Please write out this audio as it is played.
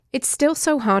It's still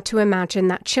so hard to imagine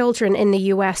that children in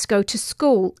the US go to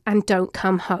school and don't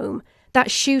come home.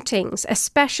 That shootings,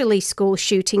 especially school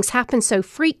shootings, happen so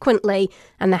frequently,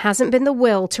 and there hasn't been the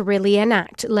will to really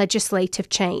enact legislative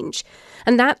change.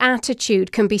 And that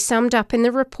attitude can be summed up in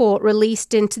the report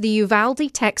released into the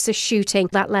Uvalde, Texas shooting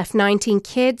that left 19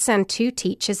 kids and 2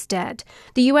 teachers dead.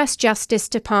 The U.S. Justice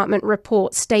Department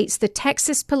report states the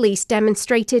Texas police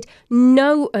demonstrated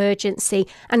no urgency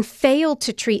and failed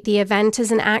to treat the event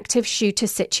as an active shooter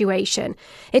situation.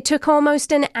 It took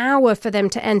almost an hour for them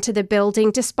to enter the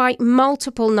building despite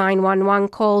multiple 911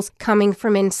 calls coming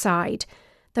from inside.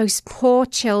 Those poor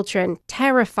children,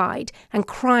 terrified and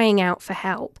crying out for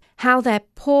help. How their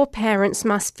poor parents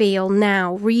must feel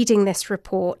now reading this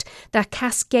report. Their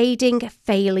cascading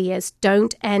failures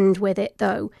don't end with it,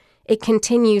 though. It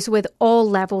continues with all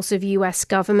levels of US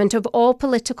government of all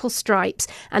political stripes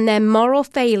and their moral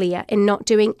failure in not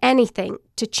doing anything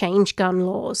to change gun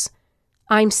laws.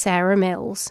 I'm Sarah Mills.